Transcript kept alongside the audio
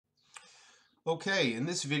Okay, in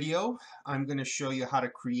this video, I'm going to show you how to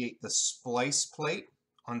create the splice plate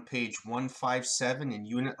on page 157 in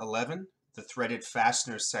Unit 11, the threaded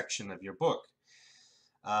fastener section of your book.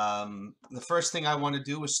 The first thing I want to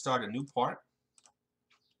do is start a new part.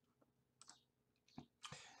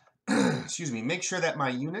 Excuse me, make sure that my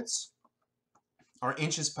units are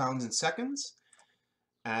inches, pounds, and seconds.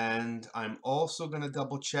 And I'm also going to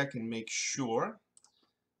double check and make sure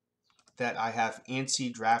that I have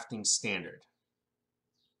ANSI drafting standard.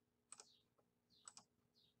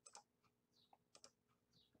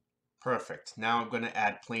 Perfect. Now I'm going to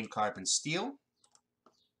add plain carbon steel.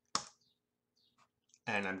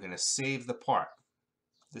 And I'm going to save the part.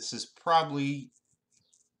 This is probably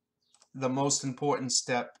the most important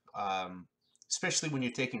step, especially when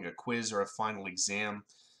you're taking a quiz or a final exam,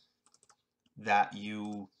 that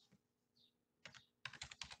you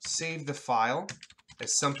save the file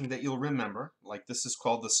as something that you'll remember. Like this is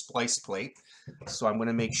called the splice plate. So I'm going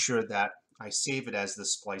to make sure that I save it as the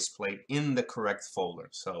splice plate in the correct folder.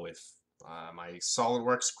 So if my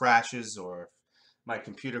SolidWorks crashes or my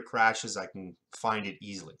computer crashes, I can find it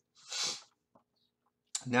easily.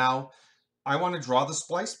 Now, I want to draw the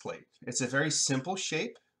splice plate. It's a very simple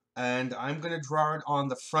shape, and I'm going to draw it on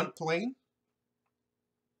the front plane.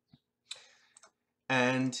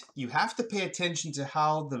 And you have to pay attention to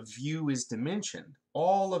how the view is dimensioned.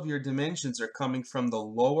 All of your dimensions are coming from the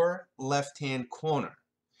lower left-hand corner.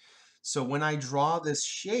 So when I draw this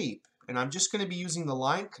shape, and I'm just going to be using the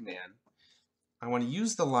line command, I want to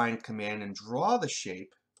use the line command and draw the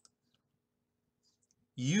shape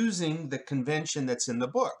using the convention that's in the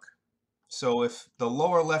book. So if the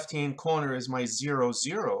lower left-hand corner is my 0,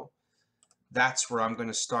 0, that's where I'm going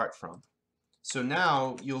to start from. So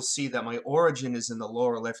now you'll see that my origin is in the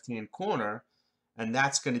lower left-hand corner, and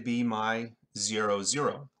that's going to be my 0,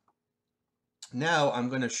 0. Now I'm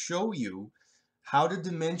going to show you how to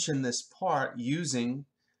dimension this part using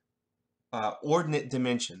ordinate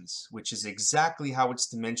dimensions, which is exactly how it's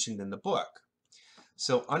dimensioned in the book.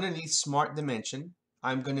 So underneath Smart Dimension,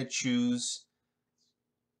 I'm going to choose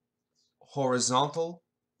horizontal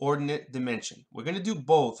ordinate dimension. We're going to do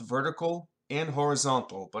both vertical and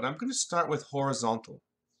horizontal, but I'm going to start with horizontal.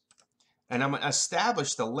 And I'm going to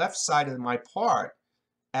establish the left side of my part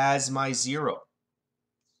as my 0.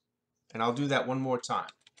 And I'll do that one more time.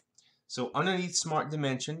 So underneath Smart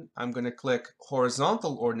Dimension, I'm going to click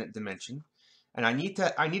horizontal ordinate dimension, and I need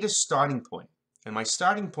a starting point. And my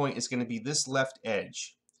starting point is going to be this left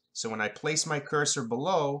edge. So when I place my cursor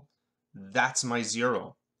below, that's my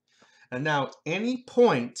 0. And now any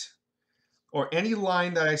point or any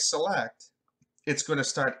line that I select, it's going to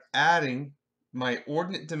start adding my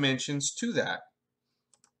ordinate dimensions to that.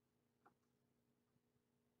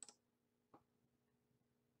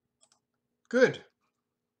 Good.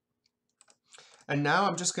 And now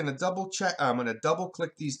I'm just going to double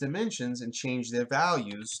click these dimensions and change their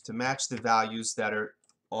values to match the values that are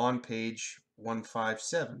on page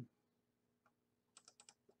 157.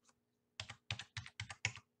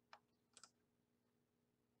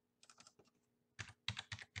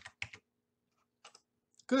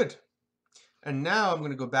 Good. And now I'm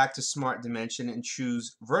going to go back to Smart Dimension and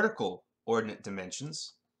choose vertical ordinate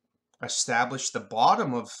dimensions. Establish the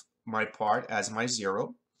bottom of my part as my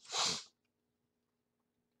 0.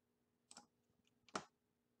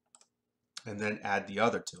 And then add the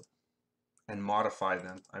other two and modify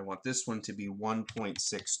them. I want this one to be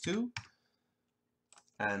 1.62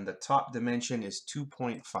 and the top dimension is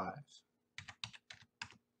 2.5.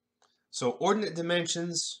 So ordinate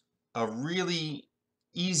dimensions, a really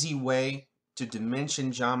easy way to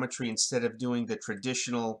dimension geometry instead of doing the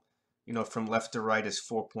traditional, from left to right is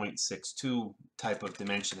 4.62 type of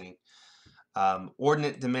dimensioning.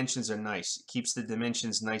 Ordinate dimensions are nice. It keeps the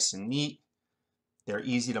dimensions nice and neat. They're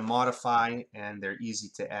easy to modify and they're easy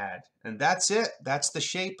to add. And that's it. That's the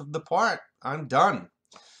shape of the part. I'm done.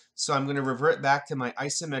 So I'm going to revert back to my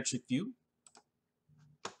isometric view.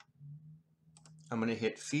 I'm going to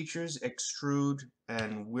hit Features, Extrude,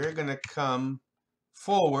 and we're going to come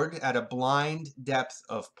forward at a blind depth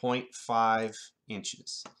of 0.5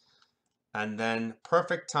 inches. And then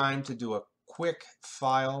perfect time to do a quick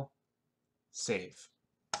file save.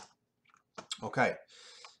 Okay.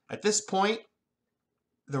 At this point,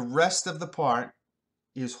 the rest of the part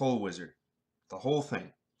is Hole Wizard, the whole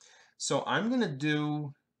thing. So I'm going to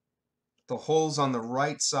do the holes on the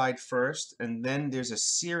right side first, and then there's a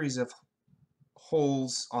series of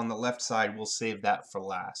holes on the left side. We'll save that for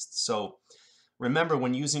last. So remember,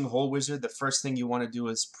 when using Hole Wizard, the first thing you want to do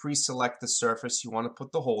is pre-select the surface you want to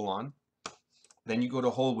put the hole on. Then you go to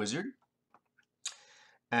Hole Wizard,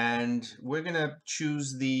 and we're going to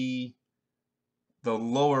choose the the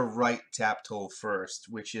lower right tap tool first,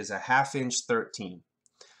 which is a 1/2 inch 13.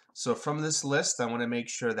 So from this list, I want to make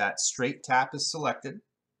sure that straight tap is selected.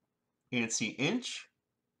 ANSI inch,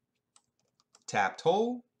 tapped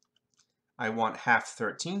hole. I want 1/2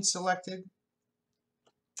 13 selected.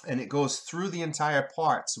 And it goes through the entire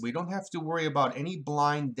part, so we don't have to worry about any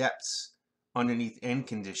blind depths underneath end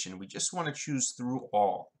condition. We just want to choose through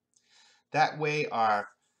all. That way our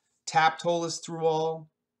tapped hole is through all,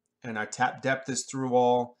 and our tap depth is through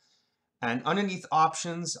all. And underneath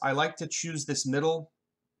options, I like to choose this middle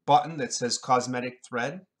button that says cosmetic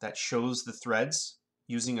thread that shows the threads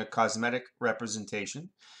using a cosmetic representation.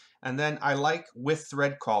 And then I like with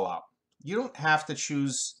thread callout. You don't have to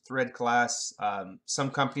choose thread class.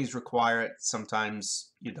 Some companies require it,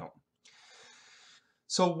 sometimes you don't.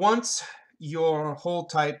 So once your hole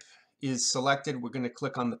type is selected, we're going to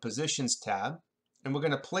click on the positions tab, and we're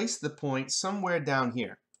going to place the point somewhere down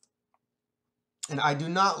here. And I do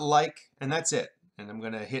not like, and that's it. And I'm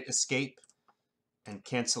going to hit escape and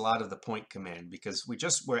cancel out of the point command because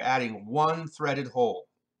we're adding one threaded hole.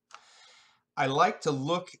 I like to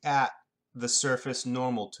look at the surface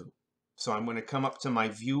normal to. So I'm going to come up to my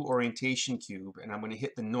view orientation cube and I'm going to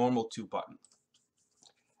hit the normal to button.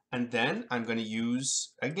 And then I'm going to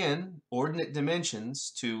use, again, ordinate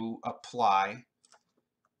dimensions to apply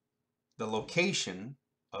the location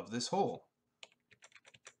of this hole.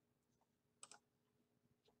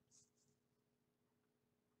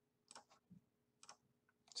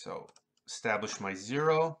 So establish my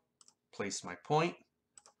 0, place my point,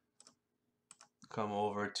 come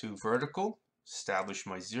over to vertical, establish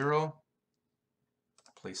my 0,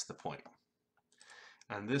 place the point.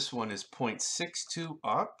 And this one is 0.62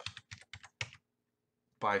 up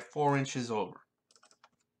by 4 inches over.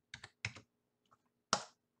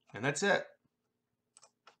 And that's it.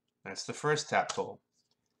 That's the first tap hole.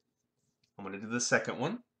 I'm going to do the second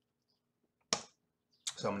one.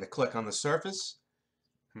 So I'm going to click on the surface.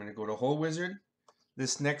 I'm going to go to Hole Wizard.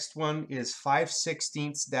 This next one is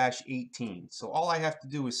 5/16-18. So all I have to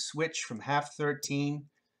do is switch from 1/2 13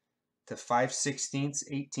 to 5/16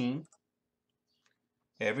 18.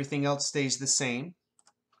 Everything else stays the same,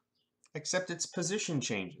 except its position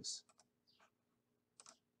changes.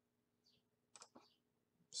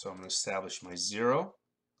 So I'm going to establish my 0,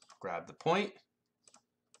 grab the point.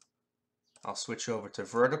 I'll switch over to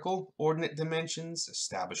vertical, ordinate dimensions,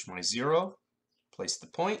 establish my 0, place the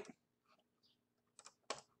point,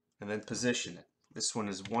 and then position it. This one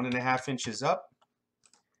is 1.5 inches up,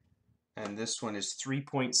 and this one is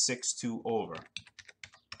 3.62 over.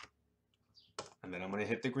 And then I'm going to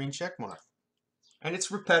hit the green check mark. And it's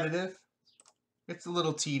repetitive. It's a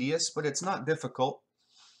little tedious, but it's not difficult.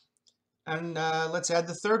 And let's add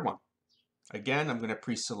the third one. Again, I'm going to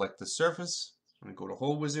pre-select the surface. I'm going to go to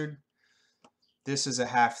Hole Wizard. This is a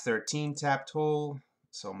 1/2 13 tapped hole.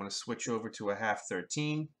 So I'm going to switch over to a 1/2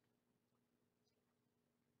 13.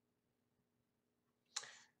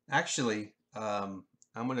 Actually, I'm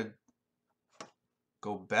going to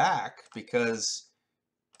go back because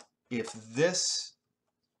if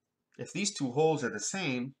these two holes are the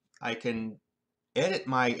same, I can edit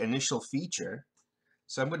my initial feature.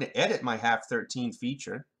 So I'm going to edit my 1/2 13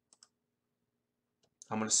 feature.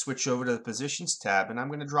 I'm going to switch over to the positions tab and I'm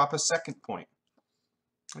going to drop a second point.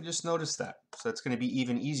 I just noticed that. So it's going to be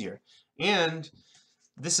even easier. And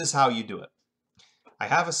this is how you do it. I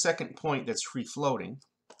have a second point that's free floating,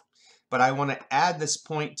 but I want to add this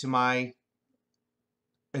point to my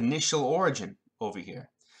initial origin over here.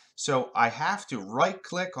 So I have to right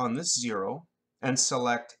click on this 0 and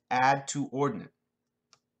select add to ordinate.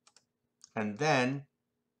 And then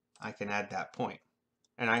I can add that point.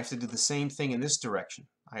 And I have to do the same thing in this direction.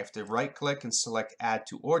 I have to right click and select add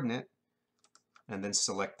to ordinate and then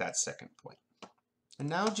select that second point. And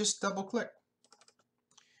now just double click.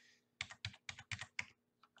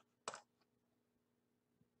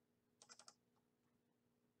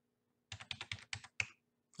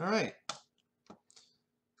 All right.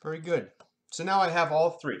 Very good. So now I have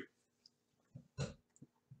all three.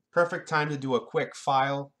 Perfect time to do a quick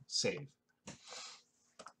file save.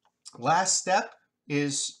 Last step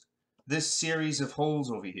is this series of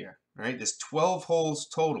holes over here. All right, there's 12 holes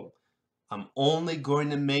total. I'm only going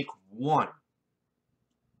to make one.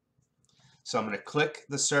 So I'm going to click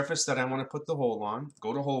the surface that I want to put the hole on,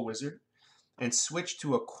 go to Hole Wizard, and switch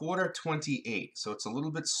to a 1/4-28. So it's a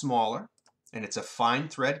little bit smaller, and it's a fine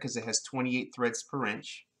thread because it has 28 threads per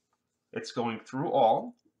inch. It's going through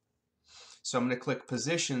all. So I'm going to click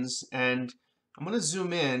Positions, and I'm going to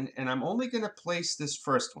zoom in, and I'm only going to place this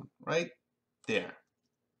first one right there.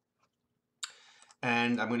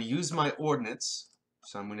 And I'm going to use my ordinates.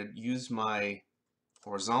 So I'm going to use my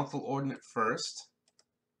horizontal ordinate first,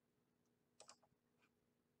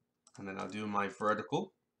 and then I'll do my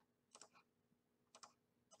vertical.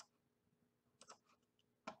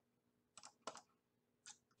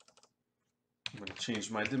 I'm going to change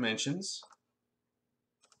my dimensions.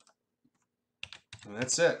 And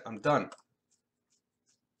that's it. I'm done.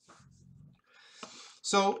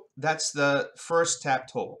 So that's the first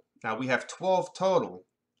tapped hole. Now we have 12 total,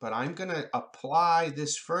 but I'm going to apply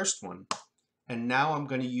this first one. And now I'm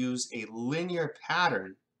going to use a linear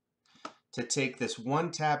pattern to take this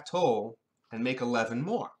one tapped hole and make 11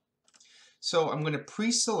 more. So I'm going to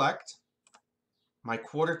pre-select my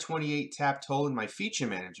quarter 28 tapped hole in my feature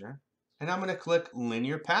manager, and I'm going to click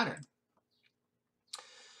linear pattern.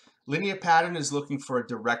 Linear pattern is looking for a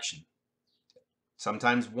direction.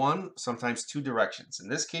 Sometimes one, sometimes two directions. In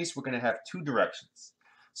this case, we're going to have two directions.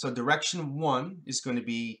 So direction one is going to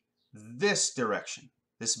be this direction,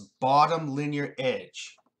 this bottom linear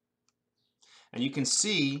edge. And you can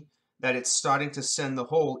see that it's starting to send the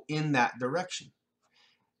hole in that direction.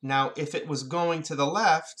 Now, if it was going to the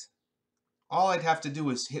left, all I'd have to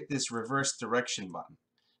do is hit this reverse direction button.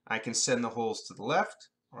 I can send the holes to the left,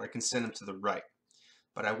 or I can send them to the right.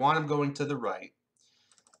 But I want them going to the right.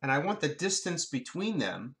 And I want the distance between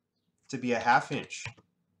them to be a ½ inch,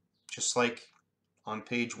 just like on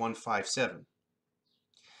page 157.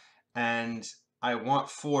 And I want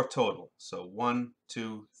 4 total. So 1,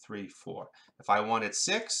 2, 3, 4. If I wanted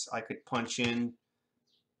 6, I could punch in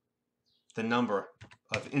the number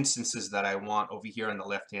of instances that I want over here on the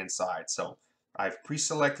left-hand side. So I've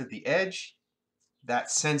pre-selected the edge.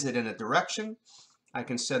 That sends it in a direction. I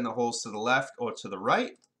can send the holes to the left or to the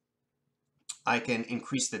right. I can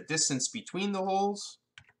increase the distance between the holes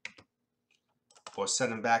or set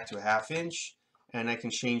them back to a ½ inch, and I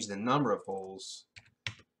can change the number of holes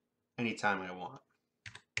anytime I want.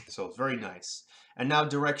 So it's very nice. And now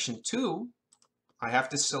direction 2, I have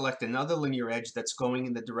to select another linear edge that's going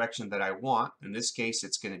in the direction that I want. In this case,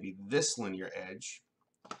 it's going to be this linear edge.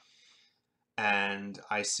 And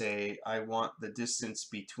I say I want the distance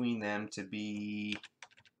between them to be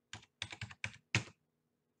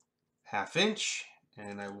 ½ inch,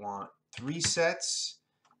 and I want 3 sets,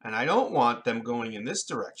 and I don't want them going in this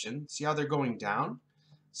direction. See how they're going down?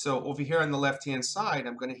 So over here on the left hand side,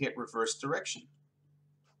 I'm going to hit reverse direction,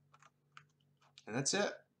 and that's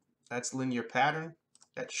it. That's linear pattern.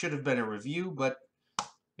 That should have been a review, but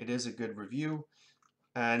it is a good review,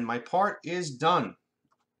 and my part is done.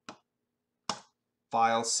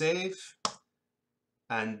 File, save,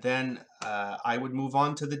 and then I would move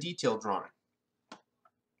on to the detail drawing.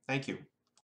 Thank you.